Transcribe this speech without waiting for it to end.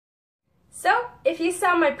So, if you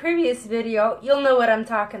saw my previous video, you'll know what I'm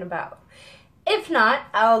talking about. If not,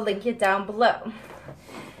 I'll link it down below.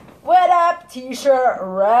 What up, t-shirt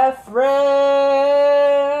reference?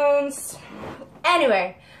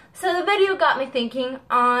 Anyway, so the video got me thinking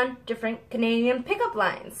on different Canadian pickup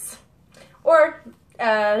lines. Or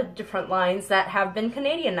different lines that have been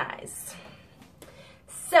Canadianized.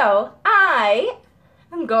 So, I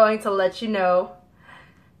am going to let you know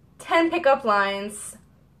 10 pickup lines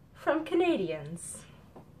from Canadians.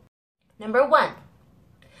 Number 1.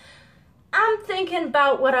 I'm thinking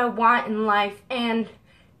about what I want in life and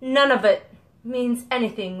none of it means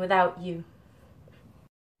anything without you.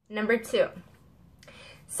 Number 2.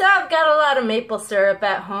 So I've got a lot of maple syrup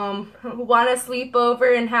at home. Want to sleep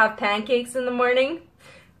over and have pancakes in the morning?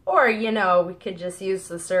 Or, you know, we could just use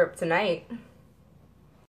the syrup tonight.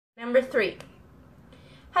 Number 3.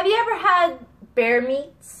 Have you ever had bear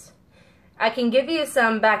meats? I can give you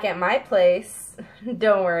some back at my place.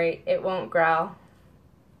 Don't worry, it won't growl.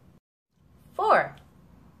 4.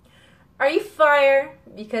 Are you fire?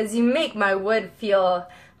 Because you make my wood feel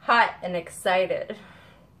hot and excited.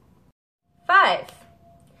 5.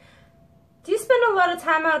 Do you spend a lot of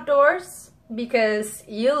time outdoors? Because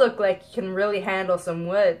you look like you can really handle some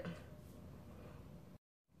wood.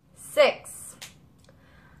 6.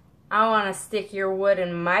 I want to stick your wood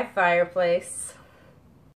in my fireplace.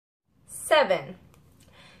 7.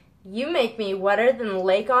 You make me wetter than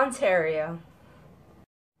Lake Ontario.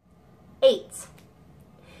 8.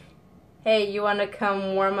 Hey, you want to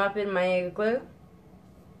come warm up in my igloo?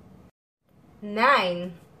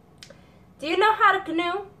 9. Do you know how to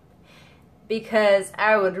canoe? Because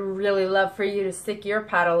I would really love for you to stick your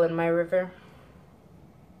paddle in my river.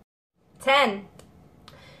 10.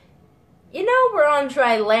 You know we're on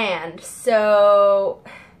dry land, so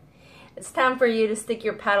it's time for you to stick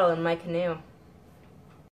your paddle in my canoe.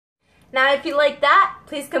 Now if you like that,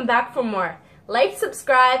 please come back for more. Like,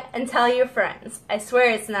 subscribe, and tell your friends. I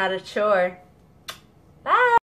swear it's not a chore.